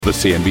The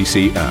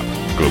CNBC app.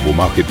 Global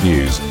market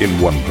news in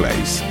one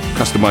place.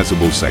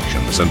 Customizable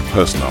sections and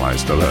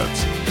personalized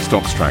alerts.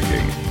 Stocks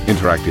tracking,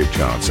 interactive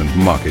charts and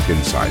market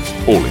insights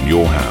all in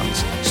your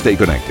hands. Stay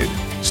connected.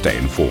 Stay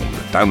informed.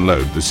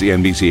 Download the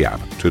CNBC app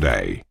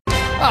today.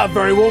 A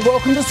very warm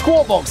welcome to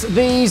Squawk Box.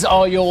 These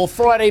are your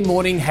Friday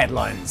morning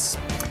headlines.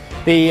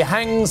 The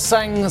Hang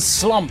Seng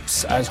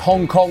slumps as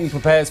Hong Kong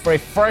prepares for a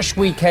fresh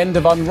weekend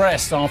of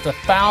unrest after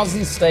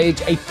thousands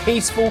stage a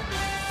peaceful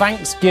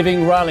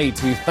Thanksgiving rally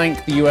to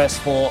thank the US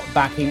for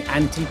backing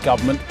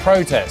anti-government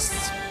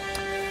protests.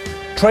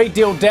 Trade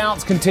deal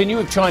doubts continue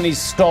with Chinese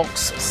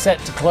stocks set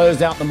to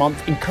close out the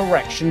month in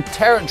correction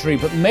territory,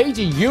 but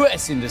major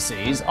US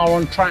indices are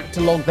on track to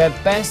log their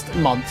best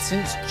month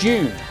since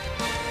June.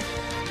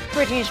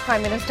 British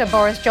Prime Minister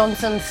Boris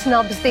Johnson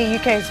snubs the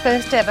UK's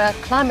first ever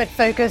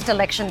climate-focused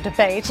election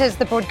debate as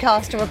the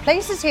broadcaster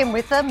replaces him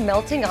with a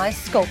melting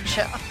ice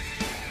sculpture.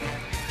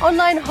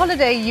 Online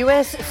holiday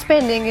US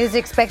spending is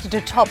expected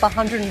to top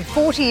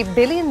 $140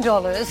 billion,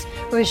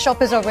 with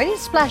shoppers already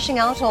splashing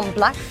out on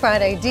Black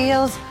Friday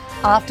deals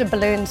after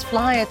balloons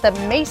fly at the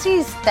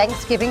Macy's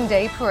Thanksgiving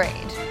Day Parade.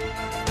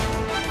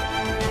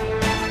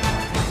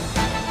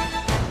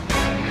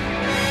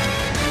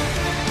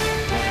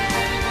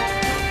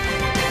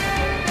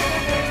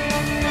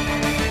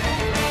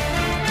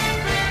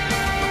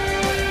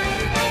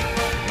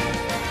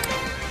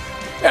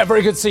 Yeah,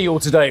 very good to see you all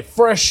today.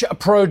 Fresh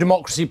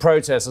pro-democracy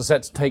protests are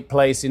set to take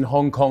place in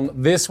Hong Kong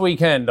this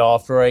weekend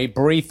after a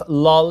brief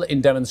lull in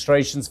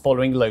demonstrations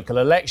following local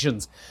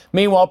elections.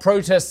 Meanwhile,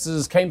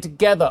 protesters came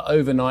together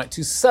overnight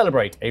to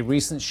celebrate a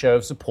recent show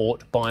of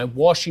support by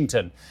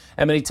Washington.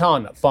 Emily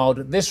Tan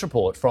filed this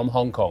report from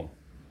Hong Kong.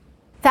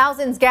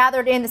 Thousands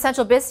gathered in the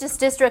Central Business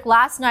District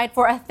last night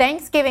for a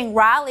Thanksgiving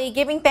rally,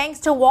 giving thanks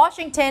to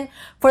Washington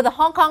for the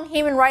Hong Kong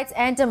Human Rights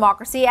and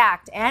Democracy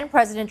Act and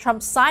President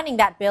Trump signing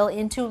that bill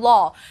into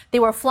law. They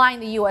were flying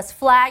the U.S.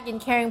 flag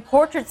and carrying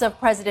portraits of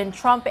President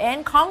Trump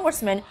and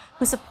congressmen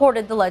who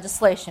supported the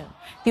legislation.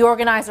 The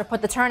organizer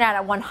put the turnout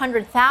at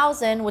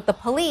 100,000, with the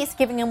police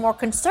giving a more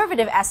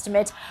conservative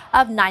estimate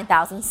of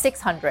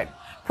 9,600.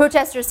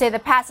 Protesters say the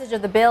passage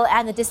of the bill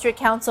and the district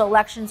council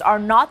elections are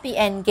not the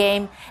end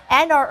game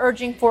and are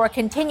urging for a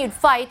continued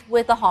fight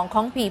with the Hong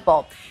Kong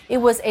people. It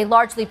was a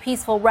largely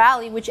peaceful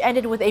rally which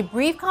ended with a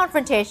brief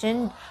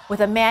confrontation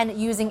with a man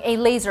using a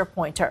laser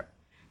pointer.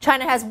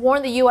 China has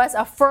warned the U.S.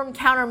 of firm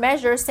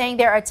countermeasures, saying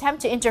their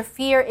attempt to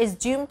interfere is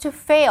doomed to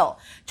fail.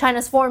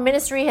 China's foreign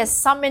ministry has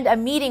summoned a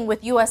meeting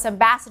with U.S.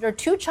 Ambassador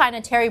to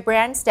China Terry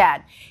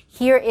Branstad.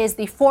 Here is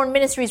the foreign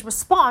ministry's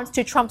response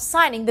to Trump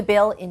signing the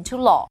bill into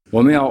law.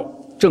 We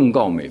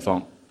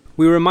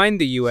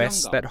remind the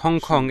U.S. that Hong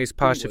Kong is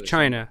part of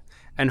China,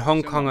 and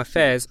Hong Kong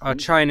affairs are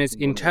China's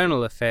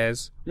internal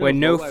affairs, where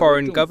no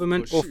foreign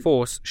government or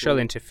force shall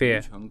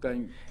interfere.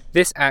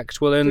 This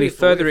act will only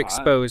further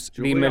expose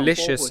the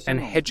malicious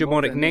and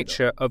hegemonic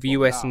nature of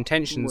U.S.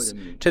 intentions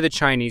to the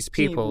Chinese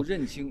people,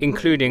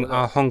 including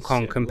our Hong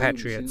Kong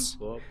compatriots.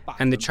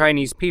 And the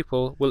Chinese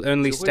people will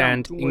only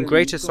stand in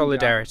greater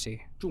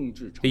solidarity.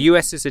 The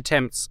U.S.'s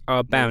attempts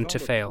are bound to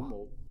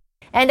fail.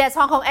 And as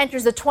Hong Kong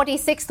enters the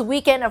 26th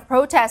weekend of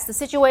protests, the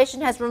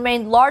situation has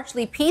remained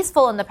largely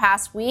peaceful in the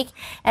past week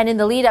and in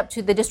the lead up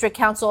to the district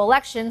council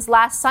elections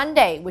last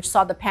Sunday, which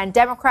saw the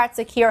Pan-Democrats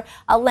secure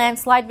a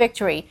landslide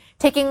victory,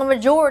 taking a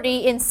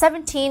majority in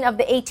 17 of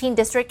the 18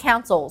 district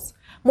councils.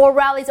 More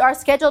rallies are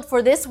scheduled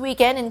for this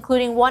weekend,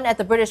 including one at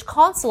the British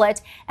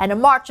consulate and a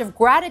march of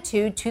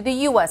gratitude to the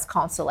U.S.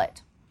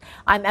 consulate.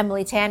 I'm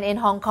Emily Tan in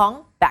Hong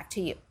Kong. Back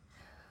to you.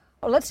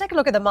 Well, let's take a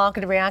look at the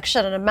market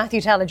reaction. And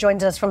Matthew Taylor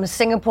joins us from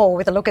Singapore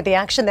with a look at the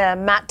action there.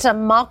 Matt,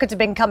 markets have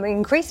been becoming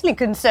increasingly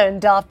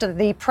concerned after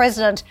the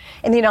president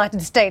in the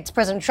United States,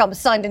 President Trump,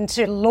 signed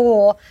into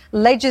law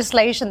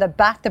legislation that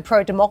backed the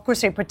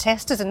pro-democracy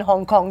protesters in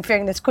Hong Kong,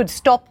 fearing this could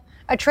stop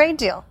a trade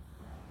deal.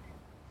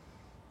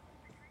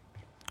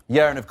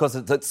 Yeah, and of course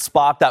it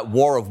sparked that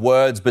war of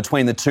words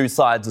between the two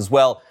sides as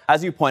well.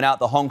 As you point out,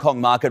 the Hong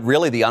Kong market,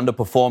 really the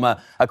underperformer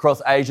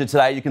across Asia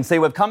today. You can see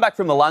we've come back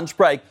from the lunch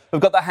break.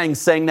 We've got the Hang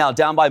Seng now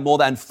down by more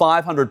than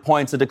 500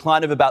 points, a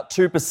decline of about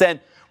 2%.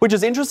 Which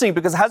is interesting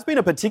because it has been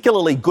a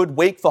particularly good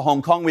week for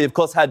Hong Kong. We, of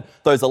course, had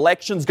those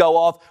elections go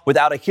off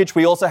without a hitch.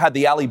 We also had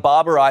the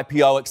Alibaba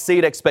IPO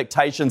exceed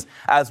expectations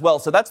as well.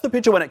 So that's the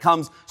picture when it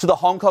comes to the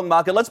Hong Kong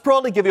market. Let's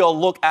probably give you a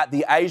look at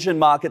the Asian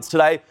markets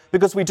today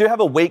because we do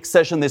have a week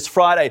session this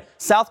Friday.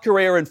 South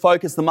Korea in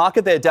focus. The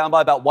market there down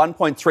by about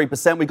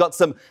 1.3%. We got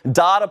some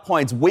data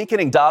points,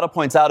 weakening data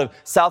points out of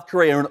South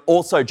Korea and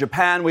also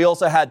Japan. We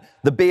also had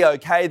the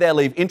BOK there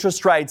leave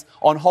interest rates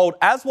on hold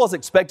as was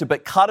expected,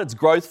 but cut its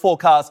growth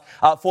forecast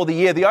for the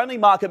year. The only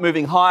market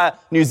moving higher,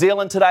 New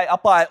Zealand today,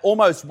 up by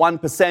almost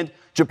 1%.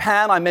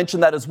 Japan, I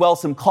mentioned that as well.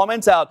 Some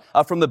comments out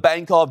from the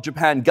Bank of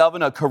Japan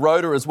Governor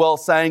Kuroda as well,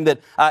 saying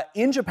that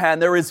in Japan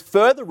there is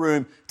further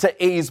room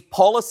to ease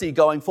policy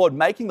going forward,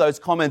 making those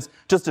comments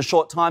just a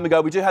short time ago.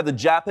 We do have the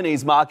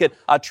Japanese market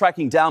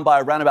tracking down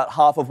by around about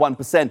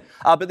 0.5%.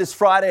 But this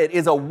Friday it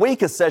is a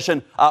weaker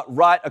session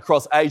right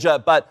across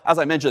Asia. But as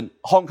I mentioned,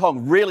 Hong Kong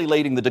Kong really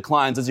leading the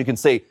declines, as you can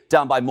see,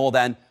 down by more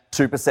than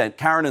 2%.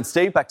 Karen and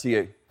Steve, back to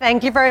you.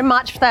 Thank you very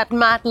much for that,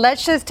 Matt.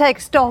 Let's just take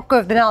stock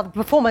of the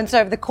performance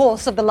over the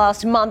course of the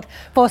last month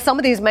for some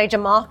of these major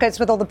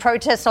markets with all the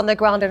protests on the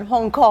ground in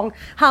Hong Kong.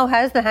 How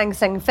has the Hang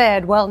Seng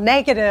fared? Well,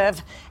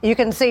 negative. You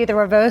can see the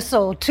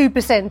reversal,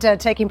 2%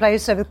 taking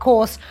place over the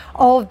course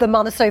of the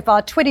month so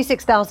far,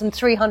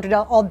 26,300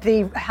 of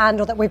the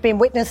handle that we've been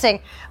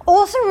witnessing.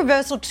 Also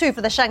reversal too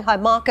for the Shanghai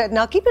market.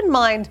 Now, keep in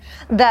mind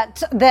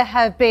that there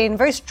have been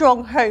very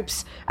strong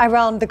hopes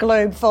around the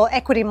globe for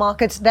equity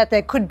markets that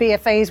there could be a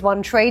phase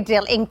one trade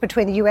deal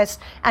between the US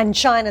and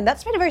China. And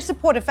that's been a very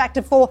supportive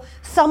factor for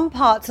some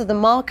parts of the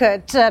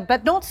market,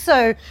 but not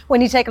so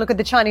when you take a look at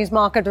the Chinese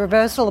market.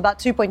 Reversal about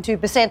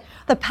 2.2%.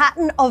 The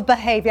pattern of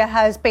behavior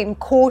has been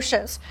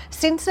cautious.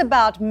 Since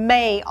about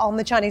May on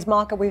the Chinese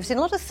market, we've seen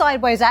a lot of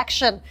sideways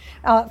action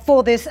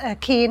for this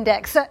key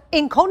index.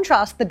 In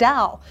contrast, the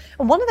Dow.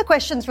 And one of the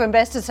questions for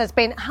investors has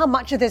been how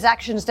much of this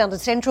action is down to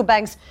central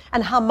banks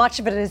and how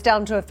much of it is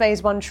down to a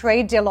phase one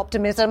trade deal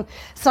optimism.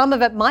 Some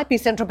of it might be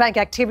central bank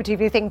activity.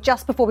 If you think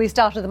just before we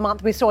started the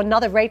month, we saw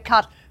another rate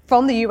cut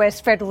from the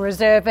US Federal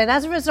Reserve. And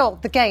as a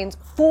result, the gains,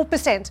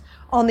 4%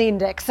 on the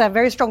index. A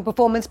very strong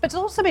performance, but it's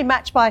also been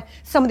matched by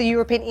some of the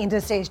European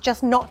indices,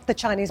 just not the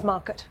Chinese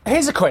market.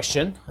 Here's a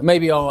question.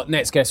 Maybe our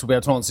next guest will be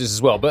able to answer this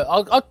as well, but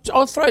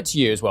I'll throw it to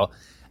you as well.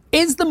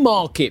 Is the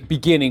market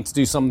beginning to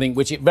do something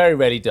which it very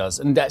rarely does,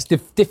 and that's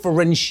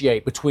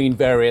differentiate between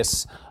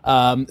various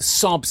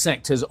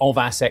subsectors of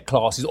asset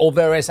classes or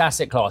various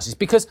asset classes?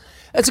 Because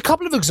there's a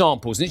couple of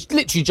examples, and it's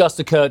literally just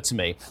occurred to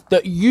me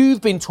that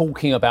you've been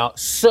talking about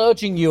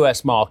surging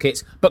US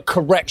markets, but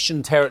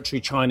correction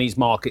territory Chinese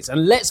markets.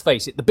 And let's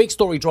face it, the big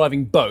story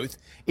driving both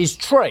is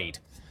trade.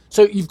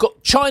 So you've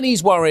got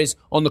Chinese worries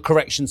on the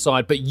correction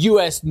side, but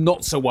US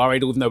not so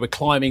worried, even though we're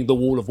climbing the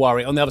wall of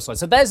worry on the other side.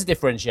 So there's a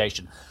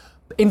differentiation.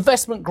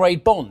 Investment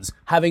grade bonds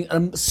having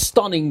a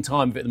stunning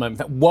time of it at the moment.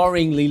 In fact,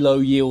 worryingly low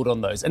yield on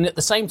those. And at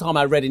the same time,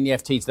 I read in the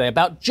FT today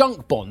about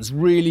junk bonds.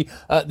 Really,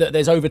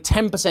 there's over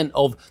 10%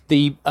 of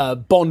the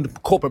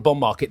corporate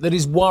bond market that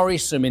is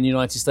worrisome in the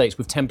United States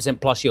with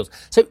 10% plus yields.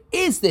 So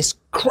is this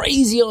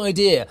crazy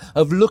idea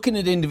of looking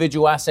at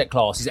individual asset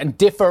classes and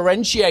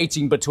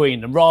differentiating between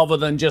them rather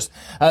than just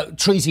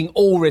treating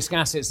all risk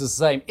assets as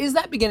the same, is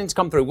that beginning to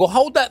come through? We'll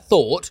hold that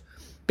thought,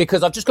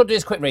 because I've just got to do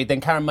this quick read,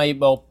 then Karen may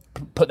well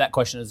put that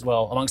question as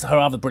well amongst her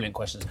other brilliant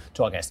questions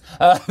to our guest.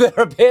 There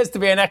appears to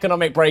be an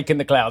economic break in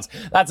the clouds.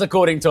 That's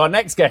according to our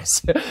next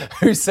guest,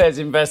 who says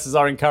investors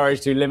are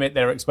encouraged to limit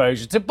their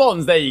exposure to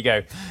bonds. There you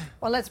go.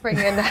 Well, let's bring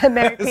in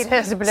Mary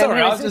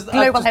Peters-Berlin, who's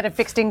Global Head of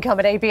Fixed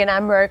Income at ABN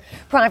AMRO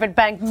Private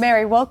Bank.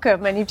 Mary,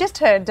 welcome. And you've just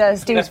heard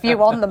Steve's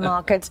view on the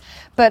markets.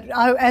 But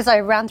as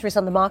I ran through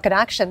some of the market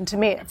action, to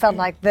me, it felt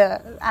like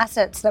the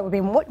assets that we've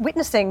been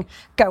witnessing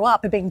go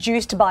up are being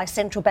juiced by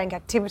central bank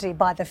activity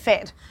by the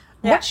Fed.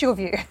 Yeah. What's your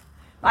view?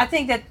 I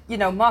think that,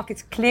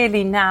 markets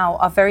clearly now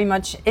are very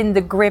much in the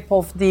grip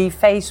of the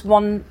phase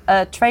one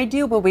trade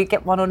deal. Will we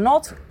get one or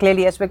not?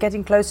 Clearly, as we're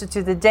getting closer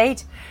to the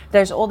date,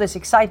 there's all this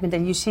excitement,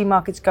 and you see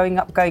markets going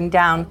up, going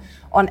down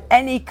on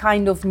any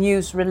kind of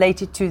news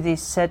related to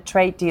this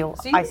trade deal,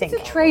 so I think.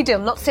 It's a trade deal,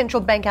 not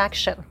central bank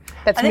action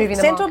that's moving the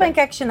market. Central bank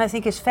action, I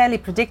think, is fairly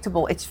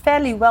predictable. It's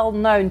fairly well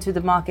known to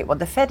the market what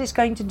the Fed is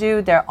going to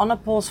do. They're on a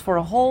pause for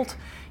a halt.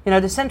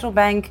 The central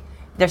bank...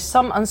 There's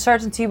some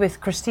uncertainty with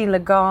Christine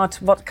Lagarde,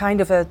 what kind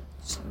of a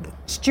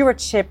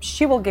stewardship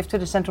she will give to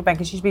the central bank.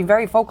 And she's been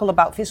very vocal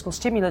about fiscal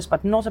stimulus,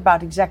 but not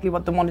about exactly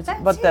what the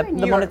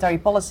monetary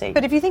policy.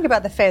 But if you think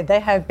about the Fed,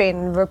 they have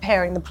been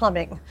repairing the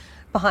plumbing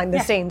behind the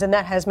scenes, and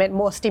that has meant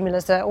more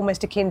stimulus,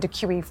 almost akin to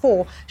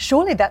QE4.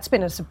 Surely that's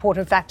been a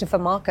supportive factor for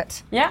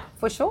markets. Yeah,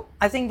 for sure.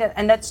 I think that,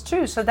 and that's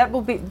true. So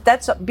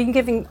that's been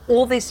giving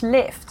all this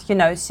lift,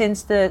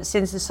 since the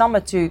summer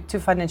to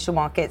financial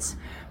markets.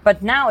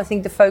 But now I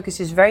think the focus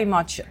is very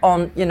much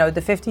on,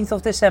 the 15th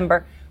of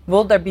December.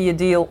 Will there be a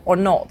deal or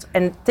not?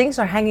 And things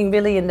are hanging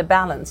really in the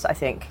balance, I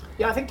think.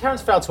 Yeah, I think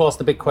Karen's failed to ask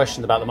the big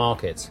question about the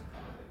markets.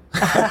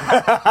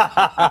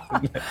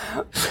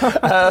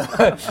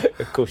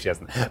 Of course she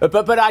hasn't.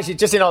 But actually,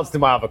 just in answer to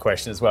my other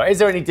question as well, is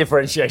there any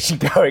differentiation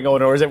going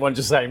on, or is everyone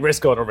just saying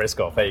risk on or risk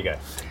off? There you go.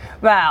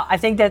 Well, I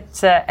think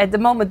that at the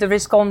moment the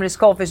risk on,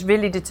 risk off is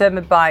really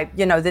determined by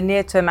the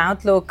near-term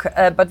outlook.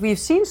 But we've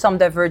seen some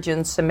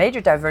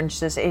major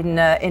divergences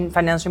in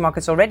financial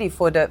markets already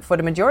for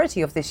the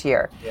majority of this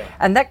year,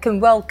 and that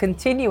can well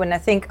continue. And I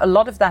think a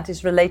lot of that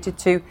is related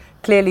to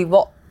clearly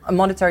what a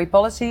monetary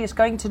policy is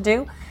going to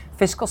do.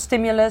 Fiscal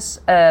stimulus,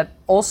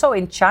 also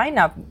in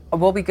China,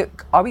 are we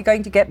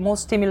going to get more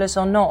stimulus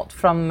or not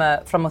from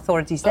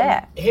authorities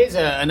there? Here's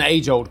an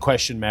age-old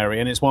question, Mary,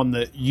 and it's one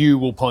that you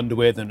will ponder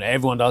with, and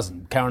everyone does,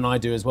 and Karen and I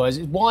do as well.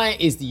 Why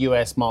is the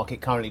US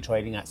market currently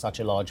trading at such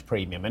a large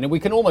premium? And we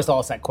can almost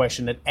ask that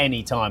question at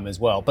any time as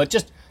well. But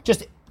just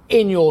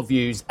in your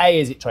views, A,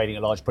 is it trading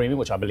at a large premium,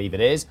 which I believe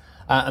it is,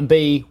 and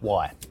B,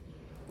 why?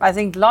 I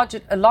think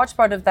a large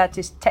part of that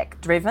is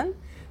tech-driven.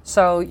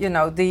 So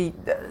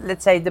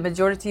let's say the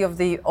majority of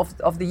the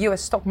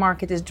US stock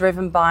market is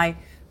driven by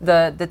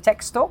the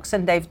tech stocks,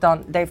 and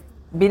they've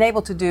been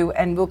able to do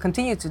and will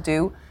continue to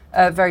do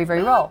very,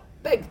 very well.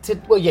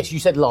 Well, yes, you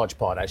said large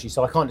part, actually,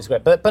 so I can't disagree.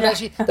 But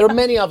actually, there are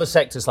many other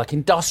sectors like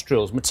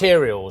industrials,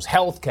 materials,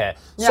 healthcare.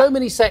 So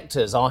many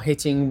sectors are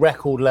hitting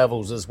record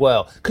levels as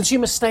well.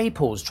 Consumer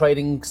staples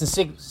trading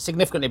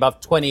significantly above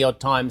 20-odd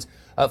times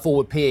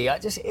forward PE.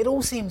 It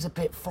all seems a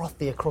bit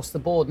frothy across the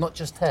board, not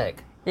just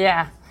tech.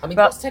 Yeah. I mean,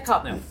 what's tech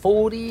up now?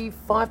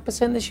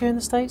 45% this year in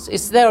the States?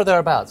 It's there or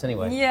thereabouts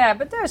anyway. Yeah,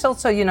 but there's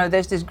also,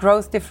 there's this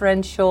growth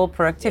differential,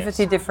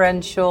 productivity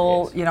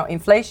differential,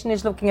 inflation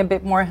is looking a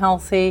bit more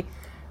healthy.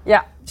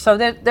 Yeah, so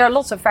there are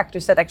lots of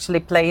factors that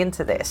actually play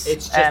into this.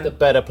 It's just a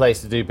better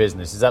place to do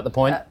business. Is that the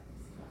point?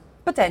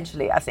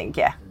 Potentially, I think,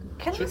 yeah.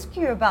 Can I ask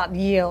you about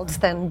yields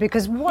then?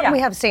 Because what we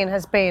have seen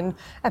has been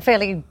a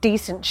fairly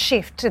decent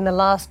shift in the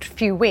last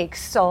few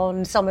weeks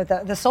on some of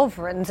the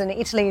sovereigns, and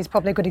Italy is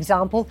probably a good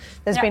example.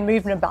 There's been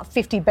movement about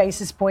 50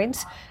 basis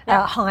points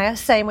higher.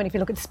 Same when if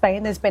you look at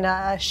Spain, there's been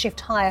a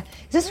shift higher.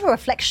 Is this a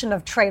reflection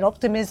of trade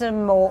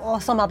optimism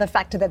or some other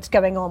factor that's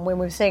going on when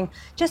we're seeing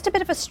just a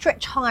bit of a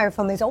stretch higher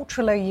from these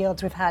ultra-low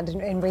yields we've had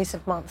in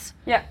recent months?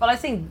 Yeah, well, I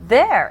think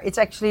it's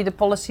actually the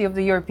policy of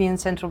the European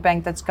Central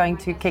Bank that's going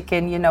to kick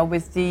in,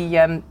 with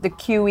the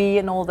QE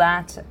and all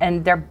that,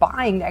 and they're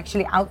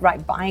actually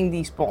outright buying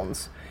these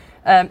bonds.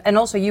 And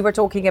also you were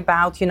talking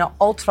about,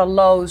 ultra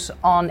lows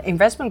on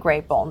investment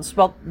grade bonds.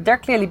 Well, they're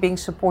clearly being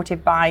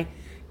supported by,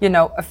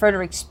 a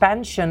further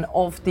expansion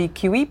of the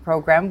QE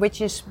program, which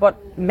is what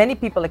many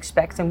people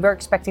expect, and we're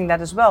expecting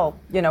that as well.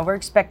 We're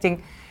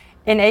expecting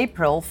in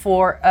April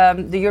for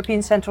the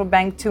European Central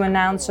Bank to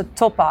announce a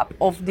top-up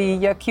of the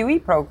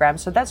QE program.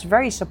 So that's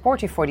very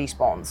supportive for these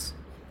bonds.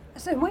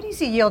 So where do you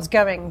see yields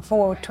going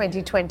for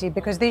 2020?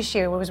 Because this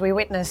year, as we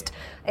witnessed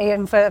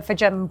for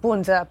German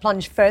bonds,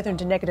 plunge further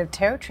into negative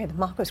territory. The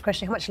market was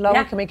questioning how much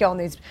lower can we go on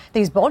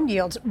these bond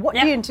yields. What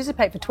do you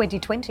anticipate for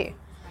 2020?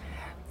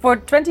 For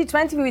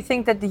 2020, we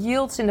think that the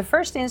yields in the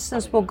first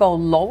instance will go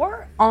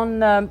lower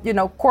on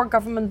core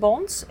government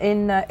bonds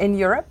in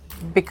Europe,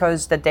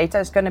 because the data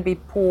is going to be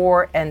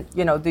poor, and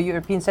the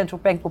European Central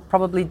Bank will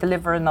probably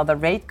deliver another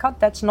rate cut.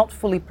 That's not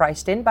fully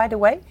priced in, by the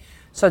way.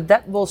 So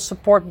that will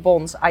support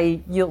bonds,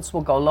 i.e. yields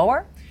will go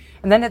lower.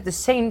 And then at the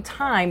same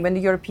time, when the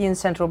European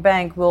Central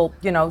Bank will,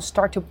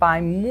 start to buy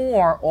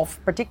more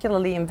of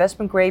particularly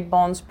investment grade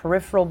bonds,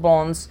 peripheral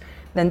bonds,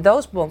 then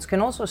those bonds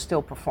can also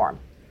still perform.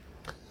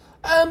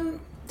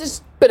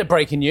 Just a bit of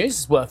breaking news.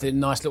 It's worth a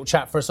nice little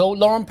chat for us all.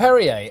 Laurent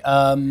Perrier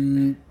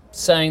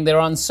saying there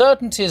are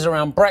uncertainties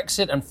around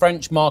Brexit and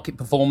French market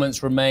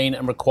performance remain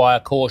and require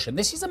caution.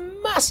 This is a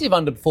massive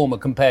underperformer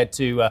compared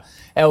to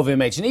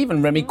LVMH and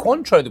even Rémy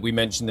Cointreau that we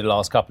mentioned in the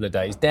last couple of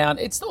days. Down.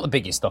 It's not the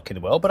biggest stock in the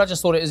world, but I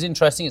just thought it was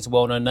interesting. It's a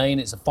well-known name.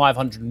 It's a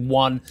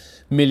 €501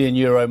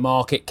 million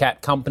market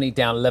cap company,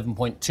 down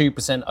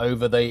 11.2%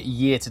 over the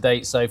year to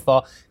date so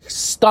far.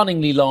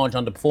 Stunningly large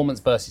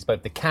underperformance versus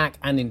both the CAC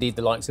and indeed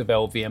the likes of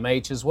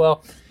LVMH as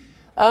well.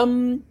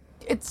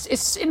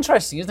 It's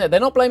interesting, isn't it? They're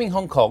not blaming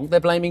Hong Kong, they're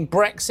blaming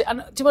Brexit.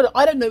 And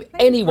I don't know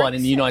anyone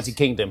in the United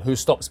Kingdom who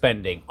stopped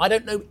spending. I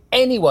don't know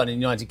anyone in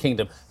the United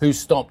Kingdom who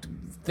stopped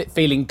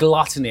feeling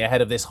gluttony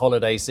ahead of this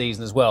holiday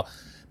season as well.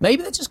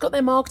 Maybe they just got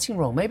their marketing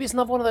wrong. Maybe it's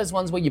another one of those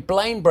ones where you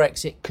blame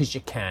Brexit because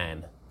you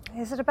can.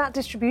 Is it about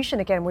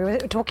distribution again? We were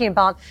talking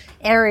about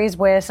areas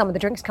where some of the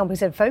drinks companies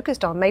had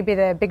focused on. Maybe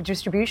their big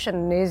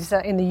distribution is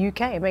in the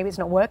UK. Maybe it's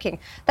not working.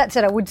 That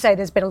said, I would say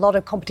there's been a lot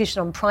of competition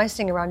on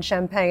pricing around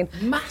champagne,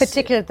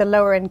 particularly the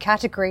lower end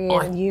category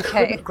in the UK. I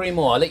couldn't agree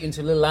more. I'll let you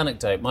into a little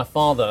anecdote. My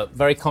father,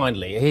 very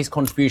kindly, his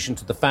contribution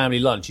to the family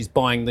lunch is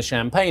buying the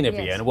champagne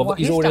every year. And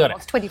he's already got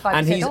it. 25%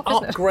 and he's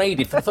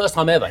upgraded, for the first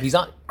time ever, he's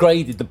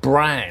upgraded the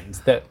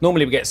brand that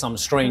normally we get some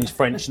strange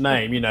French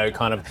name,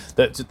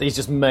 that he's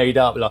just made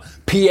up, like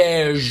Pierre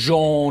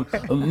Jean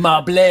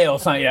Mablet or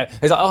something. Yeah.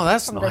 He's like, oh,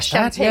 that's nice,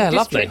 Dad. Yeah,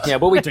 lovely. Yeah,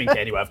 well, we drink it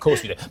anyway. Of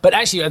course we do. But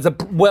actually, it's a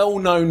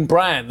well-known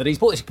brand that he's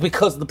bought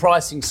because the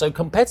pricing's so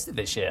competitive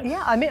this year.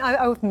 Yeah, I mean,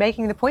 I was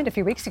making the point a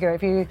few weeks ago.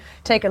 If you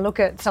take a look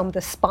at some of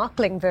the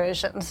sparkling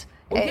versions,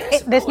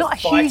 there's not a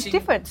huge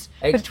difference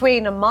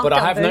between a marked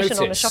down version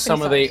on a shopping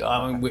some of the.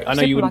 I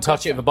know you wouldn't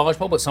touch it with a barge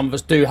pole, but some of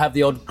us do have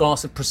the odd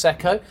glass of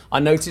Prosecco. I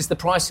noticed the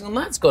pricing on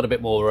that's got a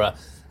bit more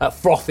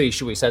frothy,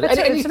 shall we say.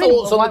 Any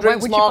thoughts on the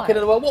drinks market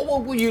in the world?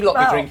 What will you lot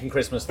be drinking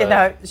Christmas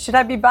Day? Should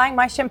I be buying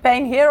my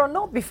champagne here or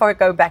not before I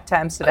go back to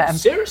Amsterdam?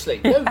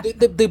 Seriously, no.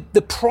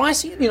 The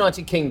pricing in the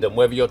United Kingdom,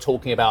 whether you're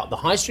talking about the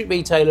high street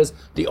retailers,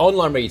 the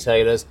online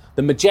retailers,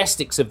 the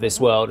Majestics of this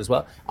world as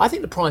well, I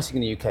think the pricing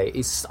in the UK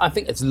is, I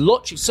think it's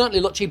certainly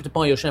a lot cheaper to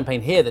buy your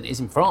champagne here than it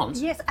is in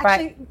France. Yes,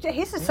 actually,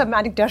 here's some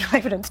anecdotal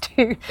evidence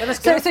too. Yeah, let's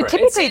go for it.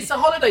 Typically, it's the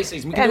holiday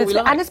season. We can do what we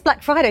like. And it's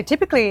Black Friday.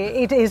 Typically,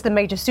 it is the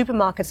major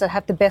supermarkets that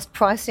have the best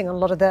pricing on a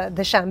lot of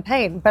the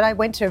champagne. But I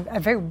went to a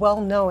very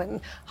well-known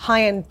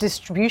high-end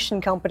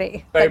distribution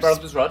company. Berry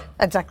Brothers Rudd.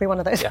 Exactly one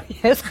of those. Yeah.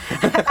 Yes.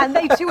 And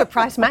they too were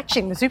price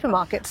matching the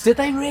supermarkets. Did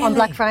they really? On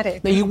Black Friday.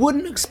 Now, you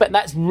wouldn't expect,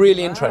 that's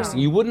really interesting.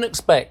 You wouldn't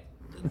expect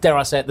dare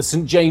I say it, the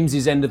St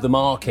James's end of the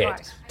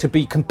market to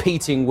be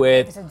competing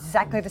with... It's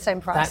exactly the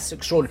same price. That's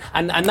extraordinary.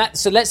 And that,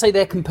 so let's say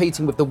they're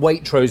competing with the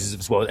Waitroses of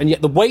this world, and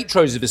yet the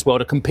Waitroses of this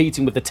world are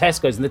competing with the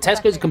Tesco's, and the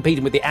Tesco's are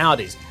competing with the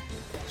Audis.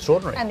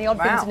 Extraordinary. And the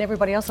Oddbins and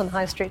everybody else on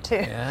High Street too.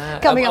 Yeah.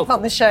 Coming up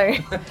on the show,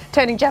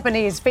 turning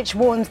Japanese, Fitch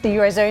warns the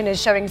Eurozone is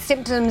showing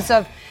symptoms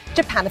of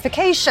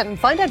Japanification.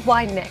 Find out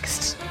why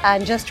next.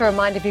 And just a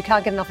reminder, if you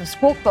can't get enough of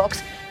Squawk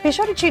Box, be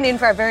sure to tune in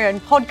for our very own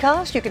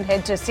podcast. You can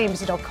head to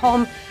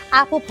cnbc.com,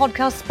 Apple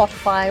Podcasts,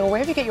 Spotify, or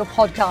wherever you get your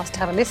podcast to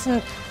have a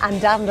listen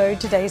and download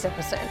today's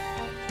episode.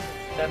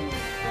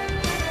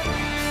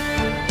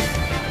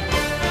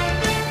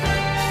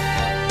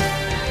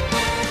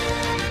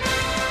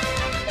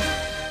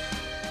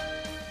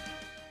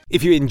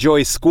 If you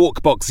enjoy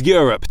Squawk Box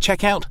Europe,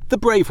 check out the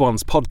Brave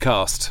Ones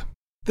podcast.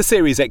 The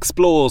series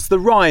explores the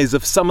rise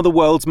of some of the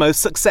world's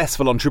most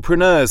successful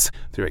entrepreneurs.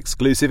 Through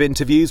exclusive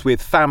interviews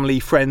with family,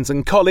 friends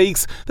and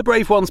colleagues, the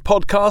Brave Ones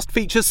podcast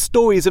features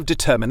stories of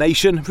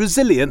determination,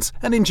 resilience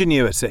and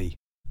ingenuity.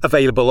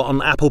 Available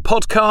on Apple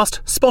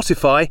Podcast,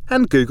 Spotify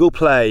and Google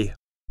Play.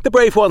 The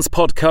Brave Ones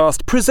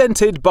podcast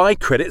presented by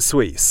Credit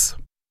Suisse.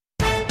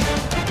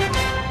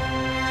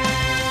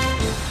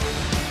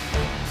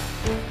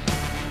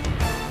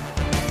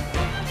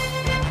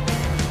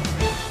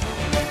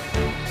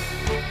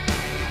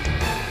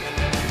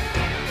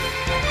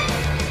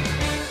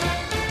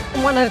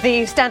 One of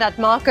the standout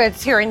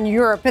markets here in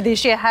Europe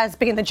this year has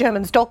been the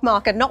German stock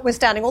market,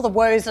 notwithstanding all the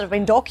woes that have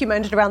been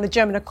documented around the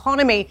German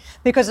economy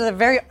because of the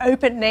very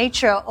open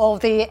nature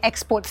of the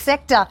export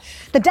sector.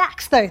 The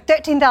DAX, though,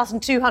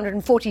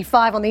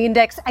 13,245 on the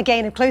index, a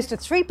gain of close to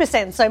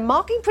 3%, so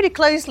marking pretty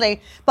closely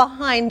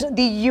behind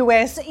the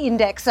US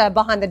index,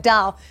 behind the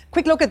Dow.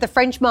 Quick look at the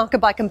French market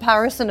by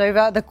comparison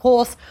over the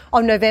course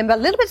of November. A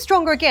little bit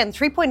stronger again,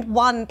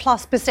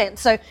 3.1%+.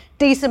 So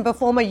decent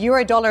performer,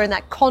 euro dollar in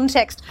that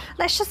context.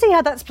 Let's just see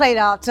how that's played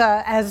out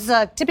as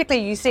typically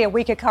you see a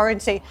weaker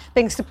currency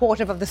being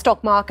supportive of the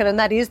stock market, and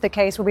that is the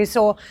case where we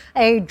saw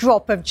a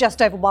drop of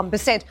just over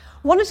 1%.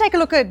 Want to take a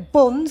look at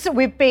bonds.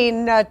 We've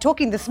been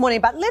talking this morning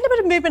about a little bit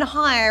of movement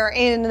higher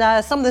in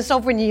some of the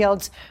sovereign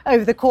yields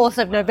over the course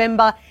of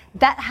November.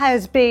 That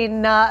has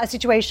been a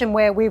situation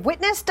where we've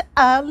witnessed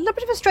a little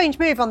bit of a strange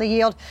move on the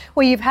yield,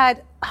 where you've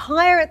had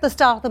higher at the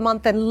start of the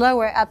month and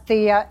lower at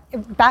the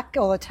back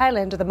or the tail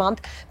end of the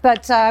month.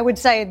 But I would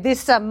say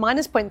this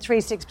minus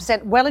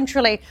 0.36%, well and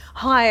truly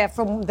higher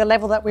from the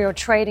level that we were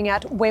trading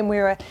at when we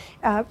were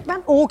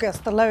around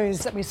August, the lows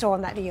that we saw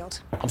on that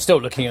yield. I'm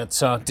still looking at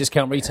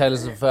discount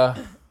retailers of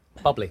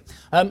bubbly.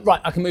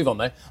 Right, I can move on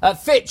though.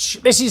 Fitch,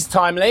 this is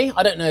timely.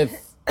 I don't know if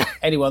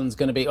anyone's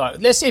going to be... All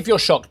right, let's see if you're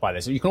shocked by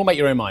this. You can all make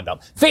your own mind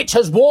up. Fitch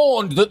has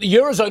warned that the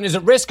Eurozone is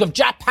at risk of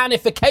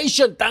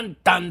Japanification. Dun,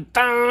 dun,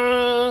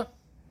 dun.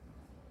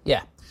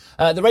 Yeah.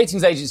 The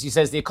ratings agency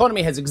says the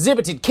economy has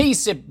exhibited key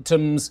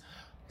symptoms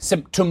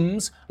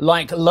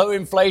like low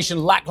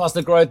inflation,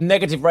 lackluster growth,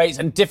 negative rates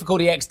and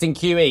difficulty exiting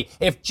QE.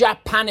 If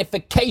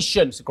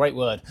Japanification, it's a great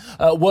word,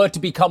 were to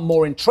become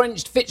more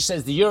entrenched, Fitch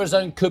says the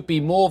Eurozone could be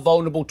more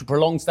vulnerable to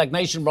prolonged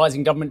stagnation,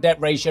 rising government debt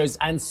ratios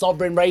and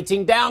sovereign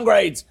rating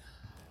downgrades.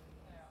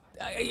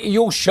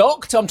 You're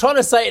shocked? I'm trying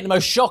to say it in the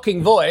most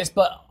shocking voice,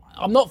 but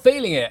I'm not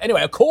feeling it.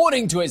 Anyway,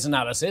 according to its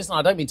analysis, and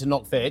I don't mean to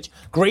knock Fitch,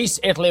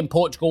 Greece, Italy and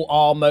Portugal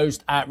are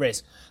most at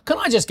risk. Can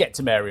I just get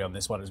to Mary on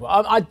this one as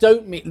well? I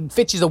don't mean...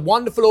 Fitch is a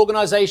wonderful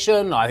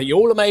organisation. I think you're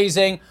all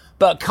amazing.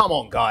 But come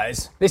on,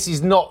 guys. This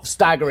is not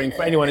staggering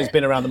for anyone who's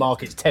been around the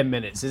markets 10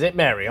 minutes, is it,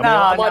 Mary? Am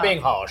I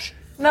being harsh?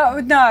 No,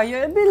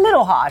 you're a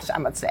little harsh, I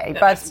would say.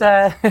 But,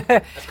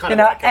 that's kind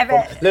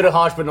of little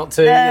harsh, but not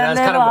too. It's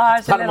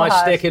kind of my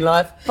shtick in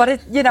life. But,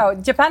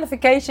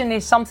 Japanification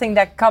is something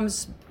that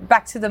comes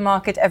back to the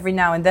market every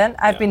now and then.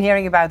 I've been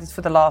hearing about it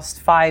for the last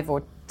 5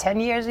 or 10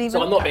 years even.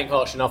 So I'm not being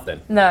harsh enough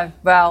then? No,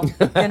 well,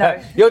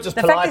 You're just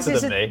politer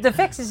than me. The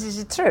fact is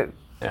it true?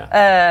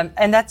 Yeah.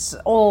 And that's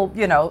all,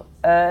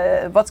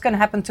 what's going to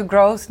happen to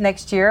growth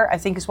next year, I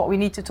think is what we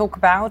need to talk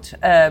about.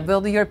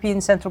 Will the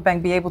European Central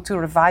Bank be able to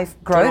revive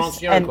growth? Can I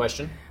answer your own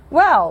question?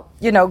 Well,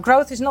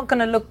 growth is not going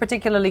to look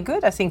particularly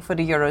good, I think, for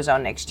the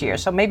Eurozone next year.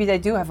 So maybe they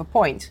do have a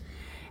point.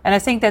 And I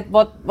think that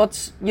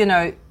what's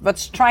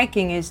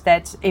striking is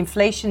that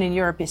inflation in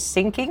Europe is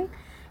sinking.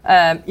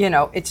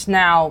 It's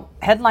now,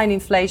 headline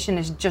inflation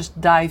is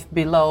just dived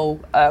below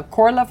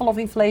core level of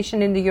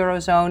inflation in the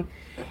Eurozone.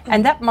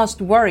 And that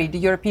must worry the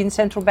European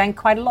Central Bank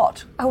quite a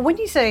lot. When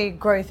you say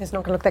growth is not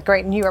going to look that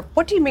great in Europe,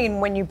 what do you mean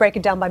when you break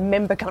it down by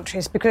member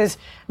countries? Because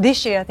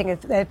this year, I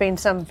think there have been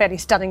some fairly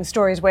stunning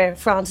stories where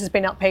France has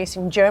been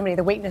outpacing Germany.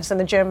 The weakness in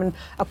the German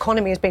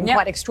economy has been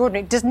quite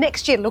extraordinary. Does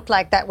next year look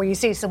like that, where you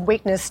see some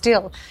weakness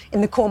still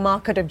in the core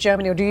market of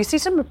Germany? Or do you see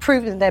some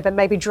improvement there, but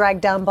maybe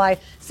dragged down by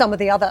some of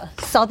the other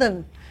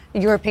southern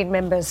European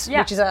members,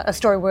 which is a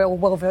story we're all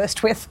well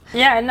versed with?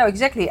 Yeah, no,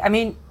 exactly. I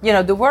mean,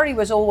 the worry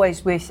was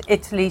always with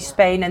Italy,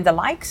 Spain and the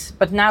likes,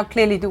 but now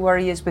clearly the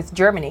worry is with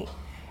Germany.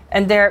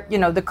 And there,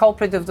 the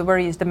culprit of the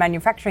worry is the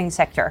manufacturing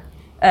sector.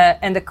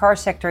 and the car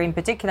sector in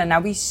particular. Now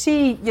we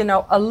see,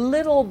 a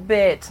little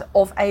bit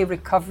of a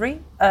recovery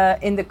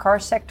in the car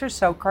sector.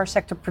 So car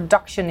sector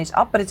production is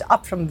up, but it's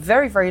up from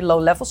very, very low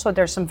levels. So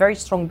there's some very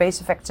strong base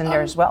effects in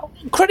there as well.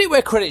 Credit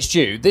where credit's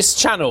due. This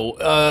channel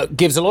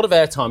gives a lot of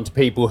airtime to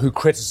people who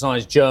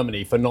criticise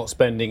Germany for not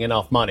spending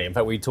enough money. In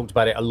fact, we talked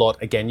about it a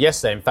lot again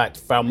yesterday. In fact,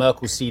 Frau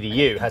Merkel's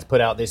CDU has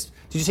put out this.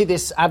 Did you see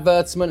this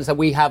advertisement? It's that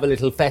we have a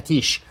little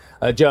fetish.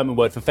 A German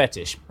word for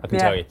fetish, I can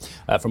tell you,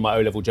 from my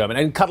O-level German.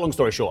 And cut a long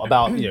story short,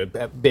 about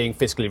being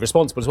fiscally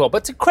responsible as well.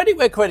 But to credit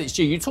where credit's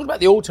due, you talked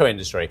about the auto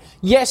industry.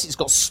 Yes, it's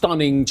got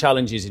stunning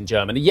challenges in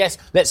Germany. Yes,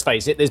 let's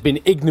face it, there's been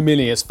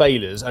ignominious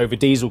failures over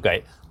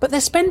Dieselgate. But they're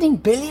spending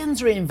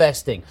billions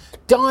reinvesting.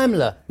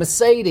 Daimler,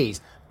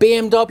 Mercedes,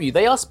 BMW,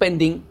 they are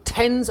spending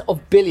tens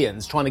of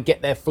billions trying to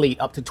get their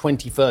fleet up to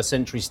 21st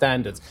century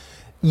standards.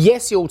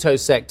 Yes, the auto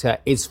sector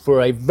is,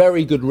 for a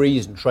very good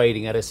reason,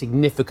 trading at a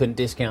significant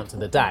discount to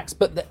the DAX.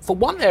 But for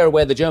one area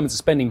where the Germans are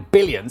spending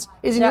billions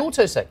is in the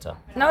auto sector.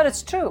 No,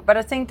 that's true. But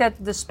I think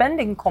that the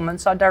spending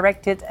comments are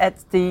directed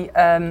at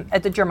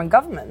the German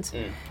government.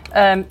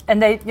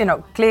 And they,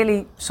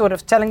 clearly sort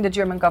of telling the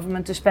German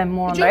government to spend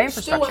more on their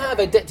infrastructure. Still have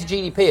a debt to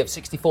GDP of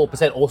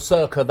 64% or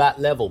circa that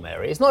level,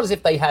 Mary. It's not as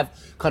if they have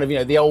kind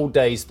of, the old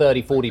days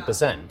 30,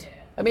 40%.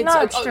 I mean,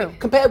 no, it's true.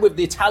 Compared with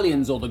the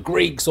Italians or the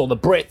Greeks or the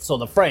Brits or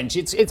the French,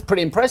 it's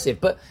pretty impressive,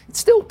 but it's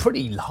still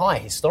pretty high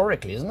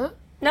historically, isn't it?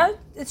 No,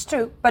 it's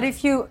true. But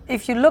if you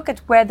look at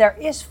where there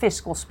is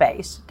fiscal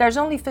space, there's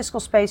only fiscal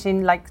space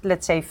in,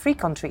 let's say, 3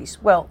 countries.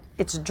 Well,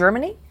 it's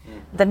Germany,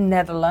 the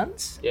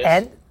Netherlands,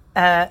 and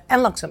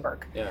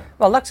Luxembourg. Yeah.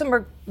 Well,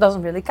 Luxembourg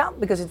doesn't really count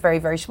because it's very,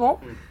 very small.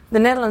 The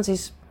Netherlands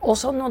is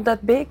also not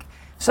that big.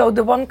 So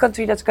the one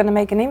country that's going to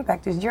make an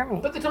impact is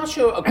Germany. But they does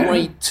show a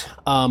great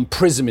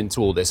prism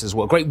into all this as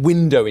well, a great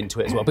window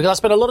into it as well. Because I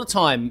spent a lot of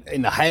time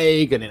in The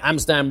Hague and in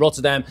Amsterdam,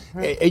 Rotterdam,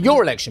 at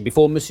your election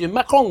before Monsieur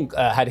Macron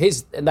had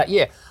his that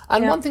year.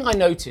 And one thing I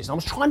noticed, I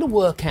was trying to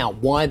work out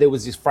why there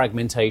was this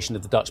fragmentation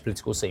of the Dutch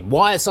political scene.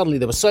 Why suddenly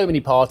there were so many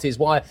parties,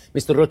 why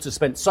Mr. Rutte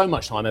spent so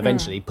much time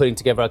eventually putting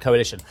together a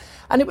coalition.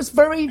 And it was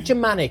very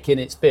Germanic in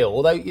its feel,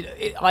 although,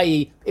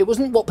 i.e., it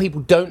wasn't what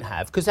people don't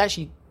have, because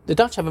actually the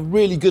Dutch have a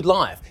really good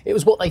life. It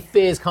was what they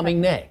fear is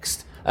coming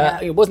next.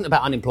 It wasn't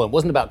about unemployment, it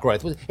wasn't about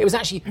growth. It was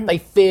actually, they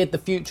feared the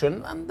future.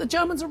 And the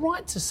Germans are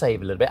right to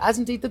save a little bit, as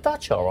indeed the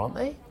Dutch are, aren't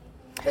they?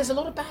 There's a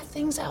lot of bad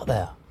things out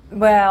there.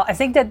 Well, I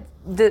think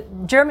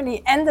that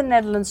Germany and the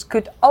Netherlands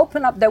could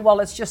open up their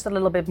wallets just a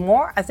little bit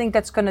more. I think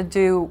that's going to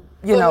do,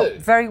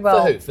 very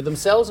well. For who? For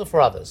themselves or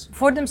for others?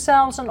 For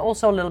themselves and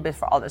also a little bit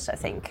for others, I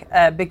think.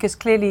 Because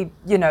clearly,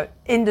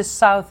 in the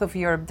south of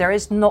Europe, there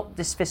is not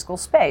this fiscal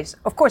space.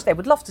 Of course, they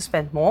would love to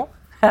spend more.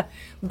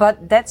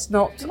 But that's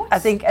not, I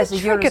think, as a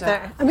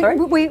Eurozone. I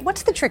mean,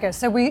 what's the trigger?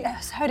 So we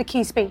heard a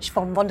key speech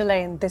from von der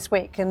Leyen this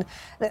week, and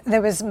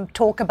there was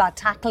talk about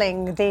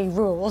tackling the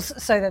rules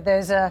so that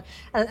there's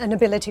an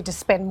ability to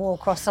spend more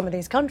across some of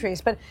these countries.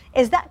 But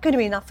is that going to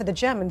be enough for the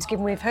Germans,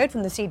 given we've heard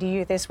from the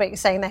CDU this week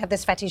saying they have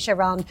this fetish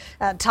around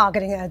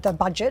targeting the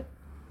budget?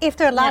 If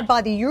they're allowed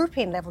by the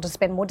European level to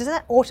spend more, does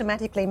that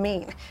automatically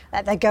mean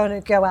that they're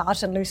going to go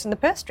out and loosen the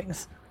purse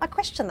strings? I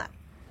question that.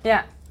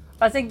 Yeah.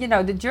 I think,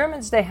 the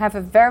Germans, they have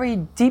a very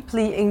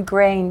deeply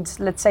ingrained,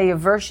 let's say,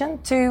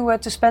 aversion to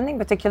spending,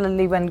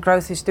 particularly when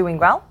growth is doing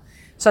well.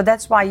 So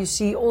that's why you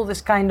see all this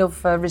kind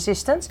of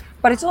resistance.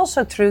 But it's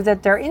also true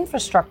that their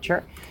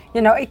infrastructure,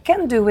 it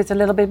can do with a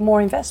little bit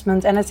more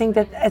investment. And I think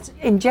that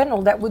in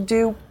general, that would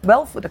do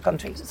well for the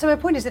countries. So my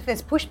point is, if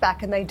there's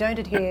pushback and they don't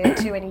adhere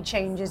to any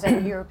changes at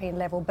a European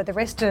level, but the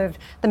rest of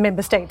the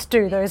member states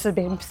do, those have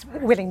been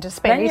willing to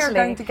spend. Then you're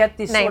going to get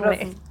this sort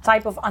of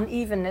type of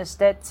unevenness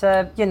that,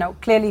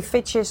 clearly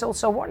Fitch is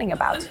also warning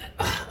about.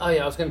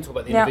 I was going to talk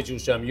about the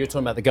individuals, German. You were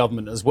talking about the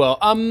government as well.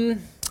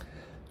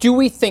 Do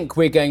we think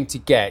we're going to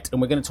get,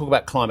 and we're going to talk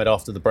about climate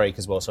after the break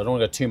as well, so I don't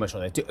want to go too much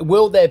on it.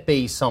 Will there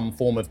be some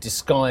form of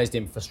disguised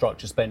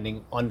infrastructure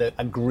spending under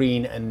a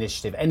green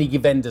initiative? Any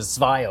Gewende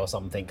 2 or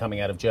something coming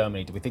out of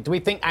Germany, do we think? Do we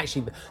think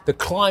actually the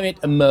climate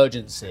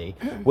emergency,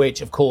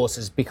 which of course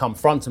has become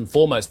front and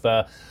foremost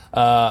for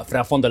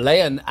Frau von der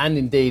Leyen and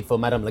indeed for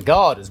Madame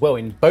Lagarde as well,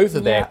 in both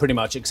of their pretty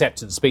much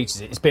acceptance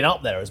speeches, it's been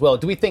up there as well.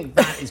 Do we think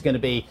that is going to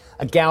be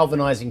a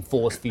galvanising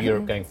force for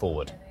Europe going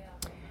forward?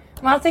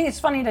 Well, I think it's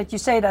funny that you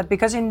say that,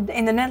 because in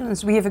the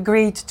Netherlands we have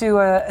agreed to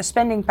a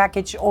spending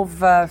package of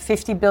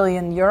 50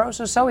 billion euros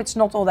or so. It's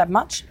not all that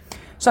much.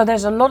 So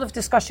there's a lot of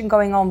discussion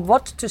going on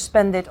what to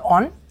spend it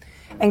on.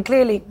 And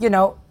clearly,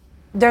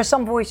 there are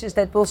some voices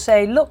that will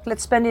say, look,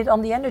 let's spend it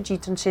on the energy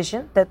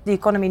transition that the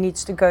economy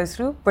needs to go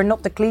through. We're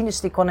not the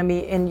cleanest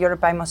economy in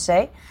Europe, I must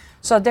say.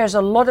 So there's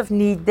a lot of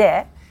need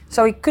there.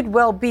 So it could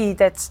well be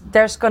that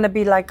there's going to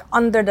be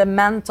under the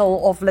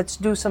mantle of let's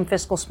do some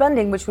fiscal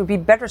spending, which would be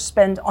better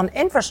spent on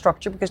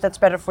infrastructure because that's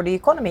better for the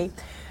economy.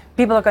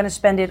 People are going to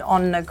spend it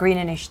on green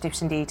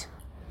initiatives indeed.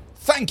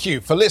 Thank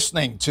you for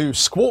listening to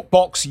Squawk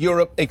Box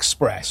Europe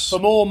Express. For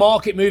more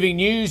market-moving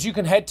news, you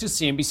can head to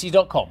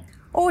cnbc.com.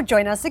 Or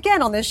join us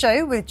again on the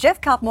show with Jeff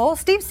Cutmore,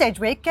 Steve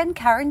Sedgwick and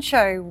Karen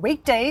Cho,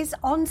 weekdays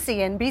on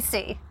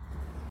CNBC.